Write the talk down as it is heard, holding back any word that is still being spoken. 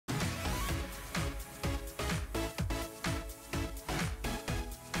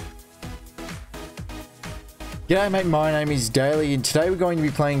G'day mate, my name is Daly and today we're going to be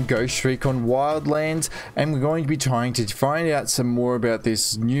playing Ghost Recon Wildlands and we're going to be trying to find out some more about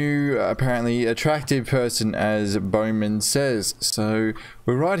this new, apparently attractive person, as Bowman says. So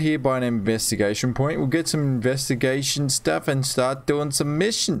we're right here by an investigation point. We'll get some investigation stuff and start doing some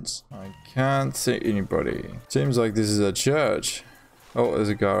missions. I can't see anybody. Seems like this is a church. Oh, there's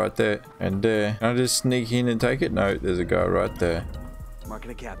a guy right there and there. Can I just sneak in and take it? No, there's a guy right there.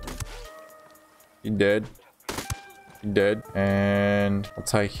 Marking a captain. He dead. Dead, and I'll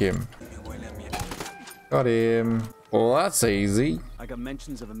take him. Got him. Well, that's easy. I got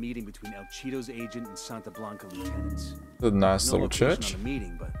mentions of a meeting between El Chido's agent and Santa Blanca lieutenants. It's a nice No little location church. on the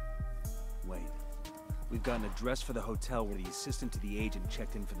meeting, but wait. We've got an address for the hotel where the assistant to the agent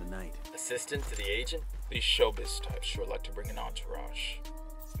checked in for the night. Assistant to the agent? These showbiz types sure like to bring an entourage.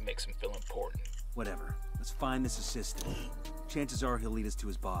 It makes him feel important. Whatever. Let's find this assistant. Chances are he'll lead us to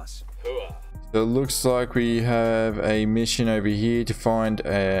his boss. Hooah. So it looks like we have a mission over here to find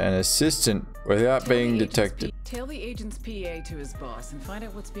an assistant without being detected. Tell the agent's PA to his boss and find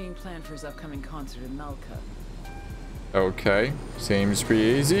out what's being planned for his upcoming concert in Malka. Okay, seems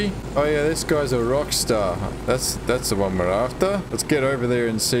pretty easy. Oh yeah, this guy's a rock star. That's the one we're after. Let's get over there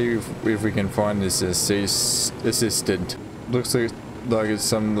and see if we can find this assistant. Looks like it's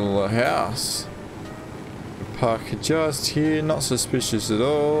some little house. Park just here, not suspicious at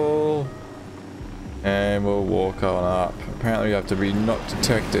all. And we'll walk on up. Apparently we have to be not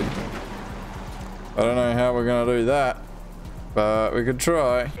detected. I don't know how we're gonna do that, but we could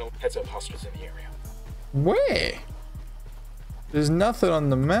try. No heads up, hostiles in the area. Where? There's nothing on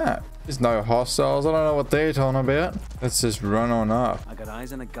the map. There's no hostiles. I don't know what they're talking about. Let's just run on up. I got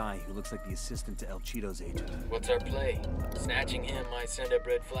eyes on a guy who looks like the assistant to El Chido's agent. What's our play? Snatching him might send up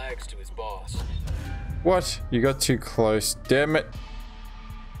red flags to his boss. What? You got too close. Damn it.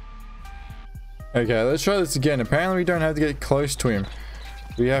 Okay, let's try this again. Apparently we don't have to get close to him.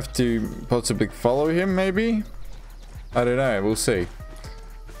 We have to possibly follow him, maybe? I don't know. We'll see.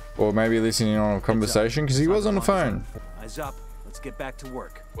 Or maybe listening on a conversation, because he was on the phone. Eyes up. Let's get back to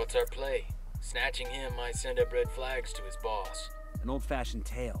work. What's our play? Snatching him might send up red flags to his boss. An old-fashioned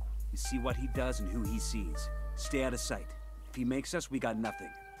tale. You see what he does and who he sees. Stay out of sight. If he makes us, we got nothing.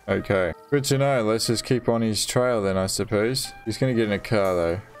 Okay, good to know. Let's just keep on his trail then, I suppose. He's gonna get in a car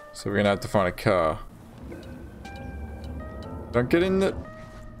though, so we're gonna have to find a car. Don't get in the...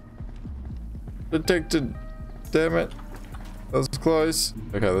 Detected. Damn it. That was close.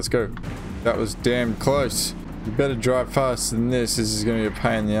 Okay, let's go. That was damn close. You better drive faster than this. This is gonna be a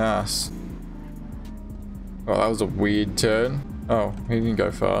pain in the ass. Oh, that was a weird turn. Oh, he didn't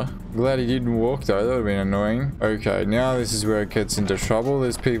go far. Glad he didn't walk though, that would have been annoying. Okay, now this is where it gets into trouble.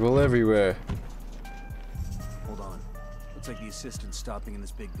 There's people everywhere. Hold on. Looks like the assistant's stopping in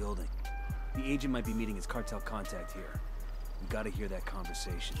this big building. The agent might be meeting his cartel contact here. We gotta hear that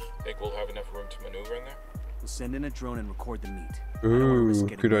conversation. Think we'll have enough room to maneuver in there? We'll send in a drone and record the meet. Ooh,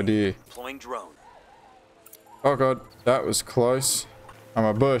 good idea. Deploying drone. Oh god, that was close. I'm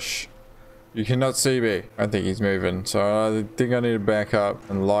a bush. You cannot see me. I think he's moving, so I think I need to back up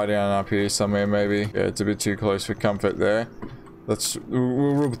and lie down up here somewhere maybe. Yeah, it's a bit too close for comfort there.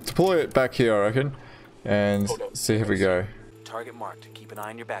 We'll deploy it back here, I reckon, and see how we go. Target marked. Keep an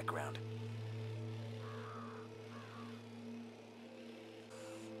eye on your background.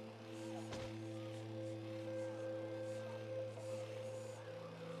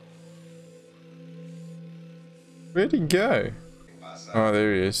 Where'd he go? Oh,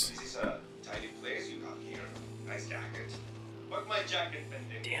 there he is.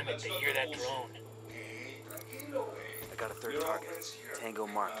 Damn it, they hear that drone. I got a third target. Tango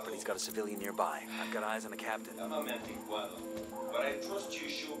marked, but he's got a civilian nearby. I've got eyes on the captain. But I trust you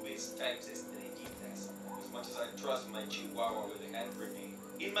showbiz times estrellitas as much as I trust my chihuahua with a hand grenade.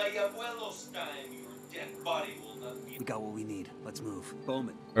 In my abuelo's time, your dead body will not be... We got what we need. Let's move.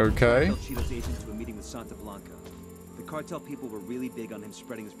 Bowman. Okay. El Chido's agent to a meeting with Santa Blanca. The cartel people were really big on him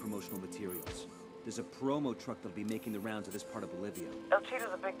spreading his promotional materials. There's a promo truck that'll be making the rounds of this part of Bolivia. El Chido's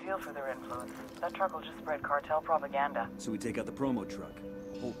a big deal for their influence. That truck will just spread cartel propaganda. So we take out the promo truck.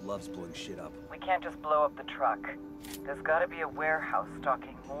 Holt loves blowing shit up. We can't just blow up the truck. There's gotta be a warehouse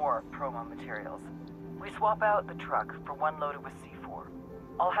stocking more promo materials. We swap out the truck for one loaded with C4.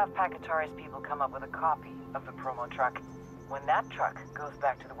 I'll have Pakatari's people come up with a copy of the promo truck. When that truck goes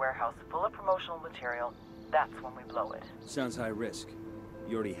back to the warehouse full of promotional material, that's when we blow it. Sounds high risk.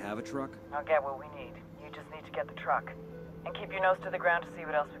 You already have a truck? I'll get what we need. You just need to get the truck. And keep your nose to the ground to see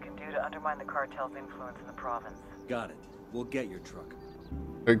what else we can do to undermine the cartel's influence in the province. Got it. We'll get your truck.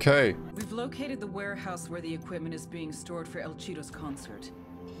 Okay. We've located the warehouse where the equipment is being stored for El Chido's concert.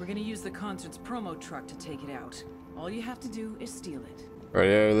 We're gonna use the concert's promo truck to take it out. All you have to do is steal it. Right,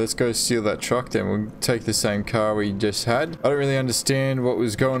 yeah, let's go steal that truck then. We'll take the same car we just had. I don't really understand what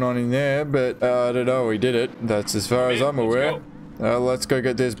was going on in there, but I don't know, we did it. That's as far as I'm aware. Let's go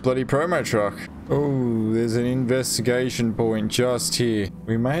get this bloody promo truck. Oh, there's an investigation point just here.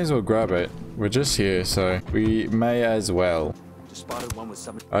 We may as well grab it. We're just here, so we may as well. Just spotted one with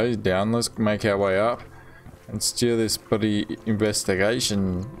some. Oh, down. Let's make our way up and steal this bloody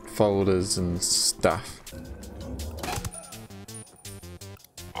investigation folders and stuff.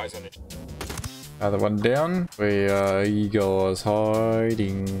 Eyes on it. Other one down. Where are you guys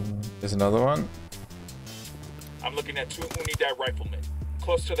hiding? There's another one. I'm looking at 2 Unidad riflemen,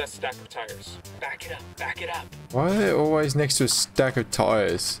 close to that stack of tires. Back it up, back it up. Why are they always next to a stack of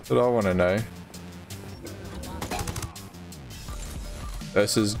tires? That's what I want to know.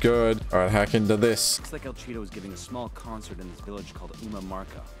 This is good. Alright, hack into this. Looks like El Chido is giving a small concert in this village called Uma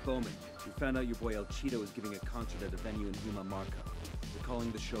Marca. Bowman, we found out your boy El Chido is giving a concert at a venue in Uma Marca. They're calling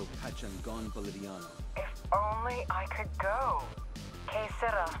the show Pachangon Boliviano. If only I could go. Que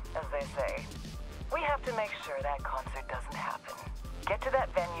sera, as they say. We have to make sure that concert doesn't happen. Get to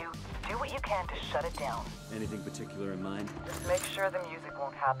that venue, do what you can to shut it down. Anything particular in mind? Just make sure the music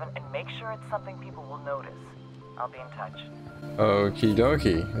won't happen and make sure it's something people will notice. I'll be in touch. Okie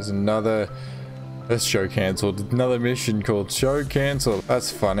dokie. There's another... This show cancelled. Another mission called Show Cancelled.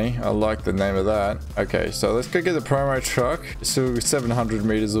 That's funny. I like the name of that. Okay, so let's go get the promo truck. Still 700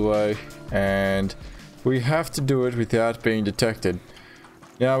 meters away. And we have to do it without being detected.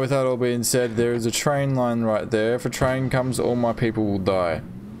 Now, with that all being said, there is a train line right there. If a train comes, all my people will die.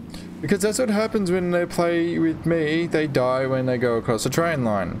 Because that's what happens when they play with me. They die when they go across a train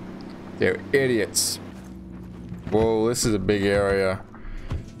line. They're idiots. Whoa, this is a big area.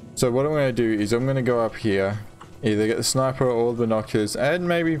 So what I'm going to do is I'm going to go up here. Either get the sniper or the binoculars. And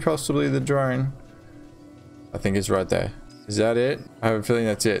maybe possibly the drone. I think it's right there. Is that it? I have a feeling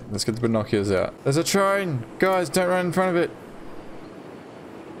that's it. Let's get the binoculars out. There's a train! Guys, don't run in front of it.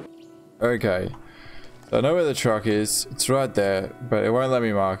 Okay, so I know where the truck is. It's right there, but it won't let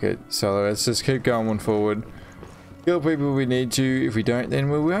me mark it. So let's just keep going forward. Kill people we need to. If we don't,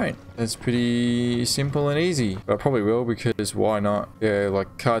 then we won't. That's pretty simple and easy. But I probably will, because why not? Yeah,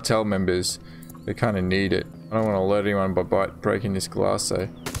 like cartel members, they kind of need it. I don't want to alert anyone by breaking this glass, though.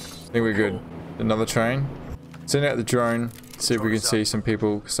 I think we're good. Another train. Send out the drone. See if we can see some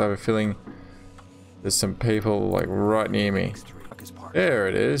people, because I have a feeling there's some people like right near me. There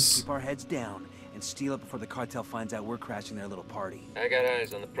it is. Keep our heads down and steal it before the cartel finds out we're crashing their little party. I got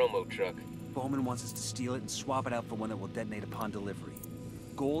eyes on the promo truck. Bowman wants us to steal it and swap it out for one that will detonate upon delivery.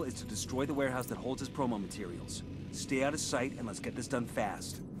 Goal is to destroy the warehouse that holds his promo materials. Stay out of sight and let's get this done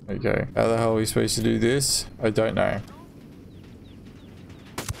fast. Okay, how the hell are we supposed to do this? I don't know.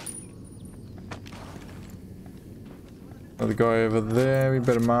 Another guy over there, we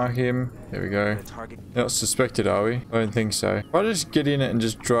better mark him. There we go. Not suspected, are we? I don't think so. If I just get in it and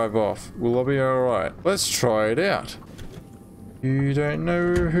just drive off, will I be alright? Let's try it out. You don't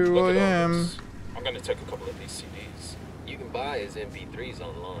know who I am. I'm gonna take a couple of these CDs. You can buy his MP3s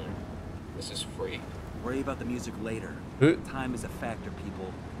online. This is free. Worry about the music later. Time is a factor,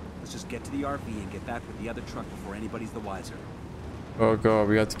 people. Let's just get to the RV and get back with the other truck before anybody's the wiser. Oh god,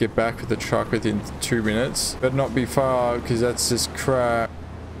 we have to get back with the truck within 2 minutes. Better not be far, because that's just crap.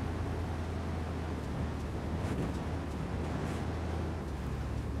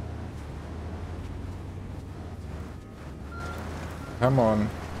 Come on.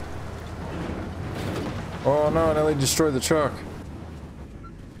 Oh no, I nearly destroyed the truck.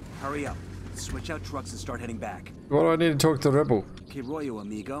 Hurry up. Switch out trucks and start heading back. What do I need to talk to the rebel? Que rollo,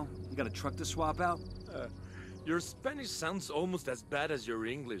 amigo? You got a truck to swap out? Your Spanish sounds almost as bad as your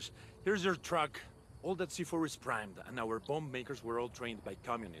English. Here's your truck. All that C4 is primed, and our bomb makers were all trained by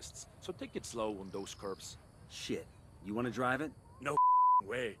communists. So take it slow on those curbs. Shit. You want to drive it? No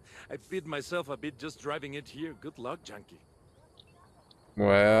way. I feed myself a bit just driving it here. Good luck, junkie.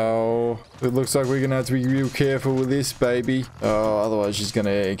 Well, it looks like we're gonna have to be real careful with this, baby. Oh, otherwise she's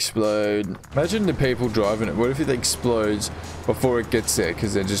gonna explode. Imagine the people driving it. What if it explodes before it gets there?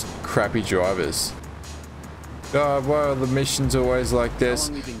 Because they're just crappy drivers. God, why are the missions always like this?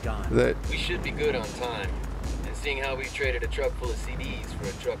 How long we been gone? We should be good on time. And seeing how we traded a truck full of CDs for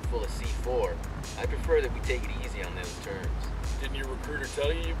a truck full of C4, I prefer that we take it easy on those terms. Didn't your recruiter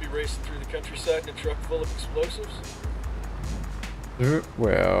tell you you'd be racing through the countryside in a truck full of explosives?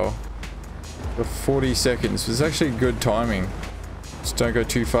 Well, for 40 seconds. It's actually good timing. Just don't go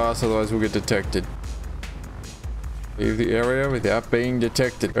too fast, otherwise we'll get detected. Leave the area without being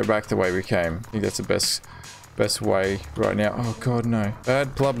detected. Go back the way we came. I think that's the best best way right now. Oh god, no.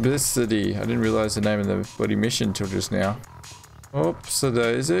 Bad publicity. I didn't realize the name of the bloody mission till just now. Oops, a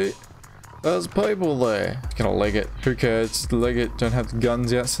daisy. There's people there. Gonna leg it. Who cares? Just leg it. Don't have the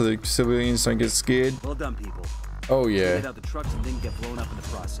guns out so the civilians don't get scared. Well done, people. Oh yeah. Get out the trucks and didn't get blown up in the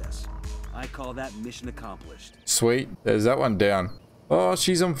process. I call that mission accomplished. Sweet. There's that one down. Oh,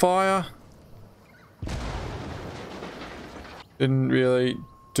 she's on fire. Didn't really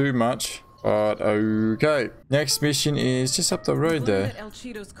do much. But okay. Next mission is just up the road there. That El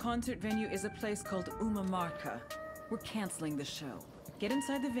Chido's concert venue is a place called Uma Marca. We're canceling the show. Get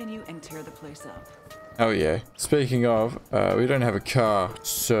inside the venue and tear the place up. Oh yeah. Speaking of, we don't have a car,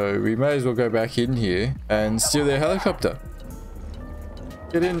 so we may as well go back in here and steal their helicopter.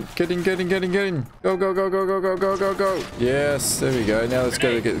 Get in, get in, get in, get in, get in. Go, go, go, go, go, go, go, go, go. Yes, there we go. Now let's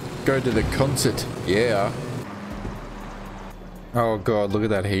go to the concert. Yeah. Oh god, look at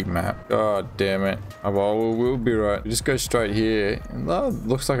that heat map. God damn it. Oh, well, we'll be right. We just go straight here. And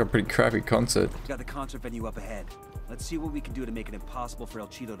looks like a pretty crappy concert. Got the concert venue up ahead. Let's see what we can do to make it impossible for El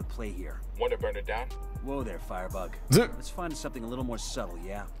Chido to play here. Want to burn it down? Whoa there, Firebug. Zip. Let's find something a little more subtle,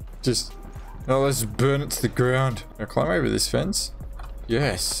 yeah? Just, oh, let's burn it to the ground. Can I climb over this fence?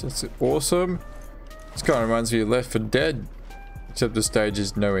 Yes, that's awesome. This kind of reminds me of Left 4 Dead. Except the stage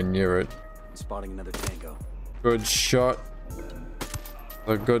is nowhere near it. I'm spotting another tango. Good shot.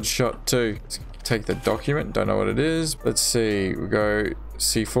 A good shot too. Let's take the document. Don't know what it is. Let's see. We go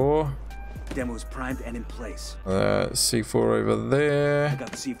C4. Demo's primed and in place. C4 over there. I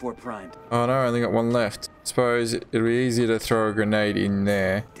got the C4 primed. Oh no, I only got one left. Suppose it'll be easier to throw a grenade in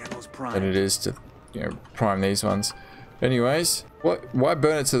there Demo's primed. than it is to, you know, prime these ones. Anyways, why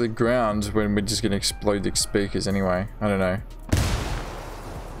burn it to the ground when we're just gonna explode the speakers anyway? I don't know.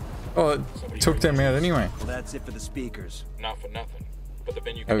 Oh, it took them out anyway. Well, that's it for the speakers. Not for nothing. But the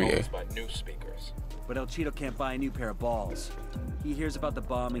venue can Oh, yeah. always buy new speakers. But El Chido can't buy a new pair of balls. He hears about the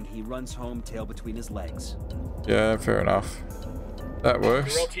bombing, he runs home, tail between his legs. Yeah, fair enough. That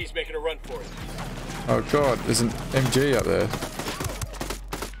works. Your LT's making a run for it. Oh god, there's an MG up there.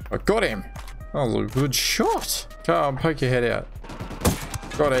 I got him. Oh, look, good shot. Come on, poke your head out.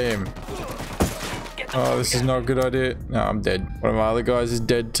 Got him. Oh, this is not a good idea. No, I'm dead. One of my other guys is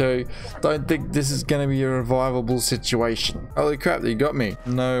dead too. Don't think this is going to be a revivable situation. Holy crap, they got me.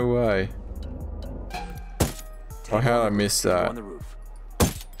 No way. Oh, how did I miss that? On the roof. I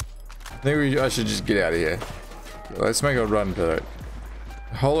think I should just get out of here. Let's make a run for it.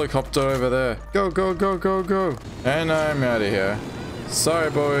 Helicopter over there. Go, go, go, go, go. And I'm out of here. Sorry,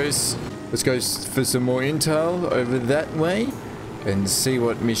 boys. Let's go for some more intel over that way and see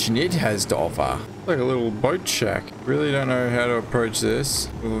what mission it has to offer. Like a little boat shack. Really don't know how to approach this.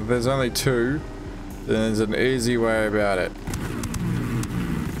 Well, if there's only two, then there's an easy way about it.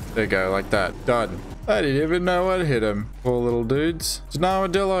 There you go, like that. Done. I didn't even know what hit him. Poor little dudes. It's an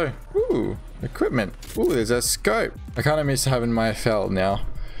armadillo. Ooh, equipment. Ooh, there's a scope. I kind of miss having my FL now.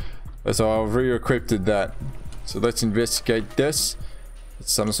 So I've re-equipped that. So let's investigate this.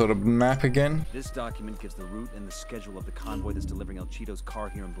 It's some sort of map again. This document gives the route and the schedule of the convoy that's delivering El Chido's car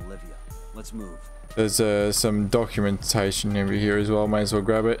here in Bolivia. Let's move. There's some documentation over here as well. May as well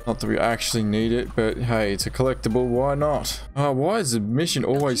grab it. Not that we actually need it, but hey, it's a collectible. Why not? Oh, why is the mission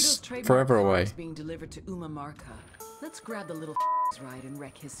always forever away? Being delivered to Uma Marca. Let's grab the little ride and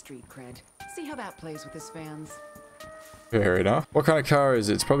wreck his street cred. See how that plays with his fans. Fair enough. What kind of car is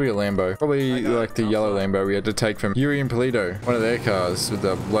it? It's probably a Lambo. Probably like the yellow Lambo we had to take from Yuri and Polito. One of their cars with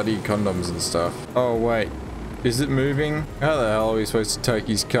the bloody condoms and stuff. Oh, wait. Is it moving? How the hell are we supposed to take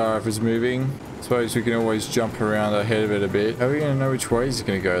his car if it's moving? I suppose we can always jump around ahead of it a bit. How are we going to know which way he's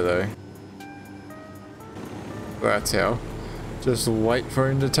going to go, though? That's how. Just wait for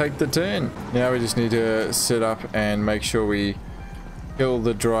him to take the turn. Now we just need to sit up and make sure we kill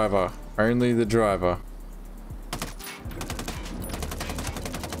the driver. Only the driver.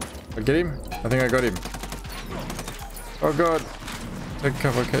 I get him? I think I got him. Oh god. Take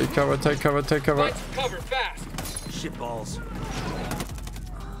cover, take cover, take cover, take cover. Find some cover fast. Shit balls.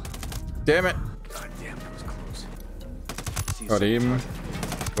 Damn it. God damn, that was close. Got him.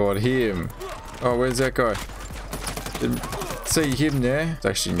 Got him. Oh, where's that guy? Didn't see him there. It's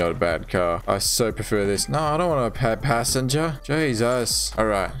actually not a bad car. I so prefer this. No, I don't want a passenger. Jesus.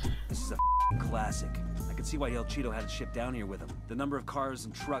 Alright. This is a classic. I can see why El Chido had it shipped down here with him. The number of cars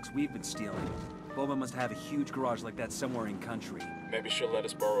and trucks we've been stealing. Boba must have a huge garage like that somewhere in country. Maybe she'll let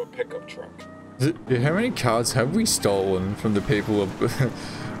us borrow a pickup truck. How many cars have we stolen from the people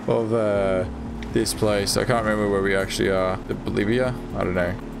of this place? I can't remember where we actually are. Bolivia? I don't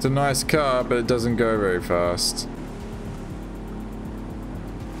know. It's a nice car, but it doesn't go very fast.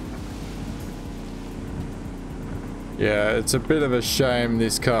 Yeah, it's a bit of a shame,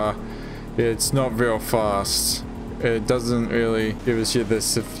 this car. It's not real fast. It doesn't really give us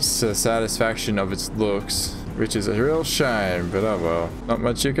the satisfaction of its looks, which is a real shame, but oh well. Not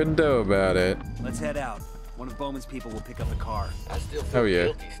much you can do about it. Let's head out. One of Bowman's people will pick up the car. I still feel Oh, yeah.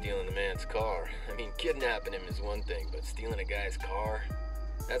 guilty stealing the man's car. I mean, kidnapping him is one thing, but stealing a guy's car?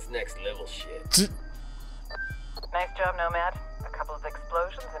 That's next level shit. Nice job, Nomad. A couple of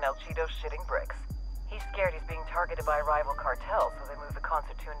explosions and El Chido's shitting bricks. He's scared he's being targeted by a rival cartel, so they moved the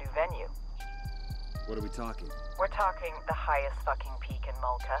concert to a new venue. What are we talking? We're talking the highest fucking peak in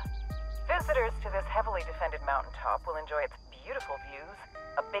Malta. Visitors to this heavily defended mountaintop will enjoy its beautiful views,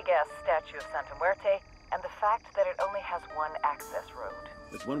 a big-ass statue of Santa Muerte, and the fact that it only has one access road.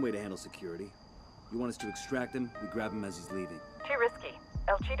 That's one way to handle security. You want us to extract him, we grab him as he's leaving. Too risky.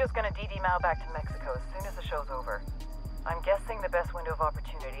 El Chido's gonna DD Mao back to Mexico as soon as the show's over. I'm guessing the best window of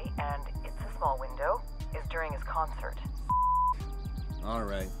opportunity, and it's a small window, is during his concert. All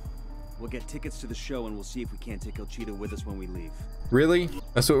right. We'll get tickets to the show and we'll see if we can't take El Chido with us when we leave. Really?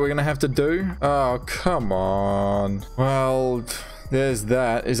 That's what we're gonna have to do? Oh, come on. Well, there's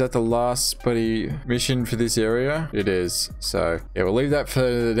that. Is that the last bloody mission for this area? It is. So, yeah, we'll leave that for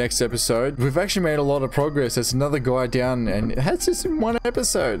the next episode. We've actually made a lot of progress. There's another guy down, and that's just in one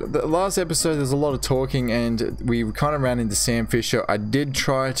episode. The last episode, there's a lot of talking, and we kind of ran into Sam Fisher. I did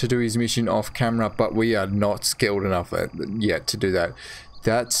try to do his mission off camera, but we are not skilled enough yet to do that.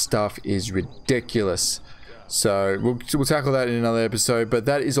 That stuff is ridiculous. So we'll tackle that in another episode, but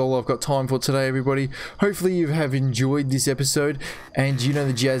that is all I've got time for today, everybody. Hopefully you have enjoyed this episode, and you know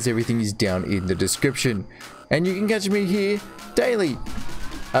the jazz, everything is down in the description. And you can catch me here daily.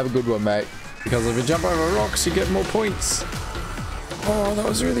 Have a good one, mate. Because if you jump over rocks, you get more points. Oh, that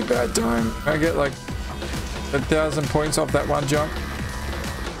was a really bad time. I get like 1,000 points off that one jump.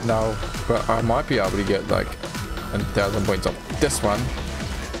 No, but I might be able to get like 1,000 points off this one.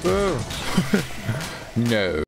 Whoa. No.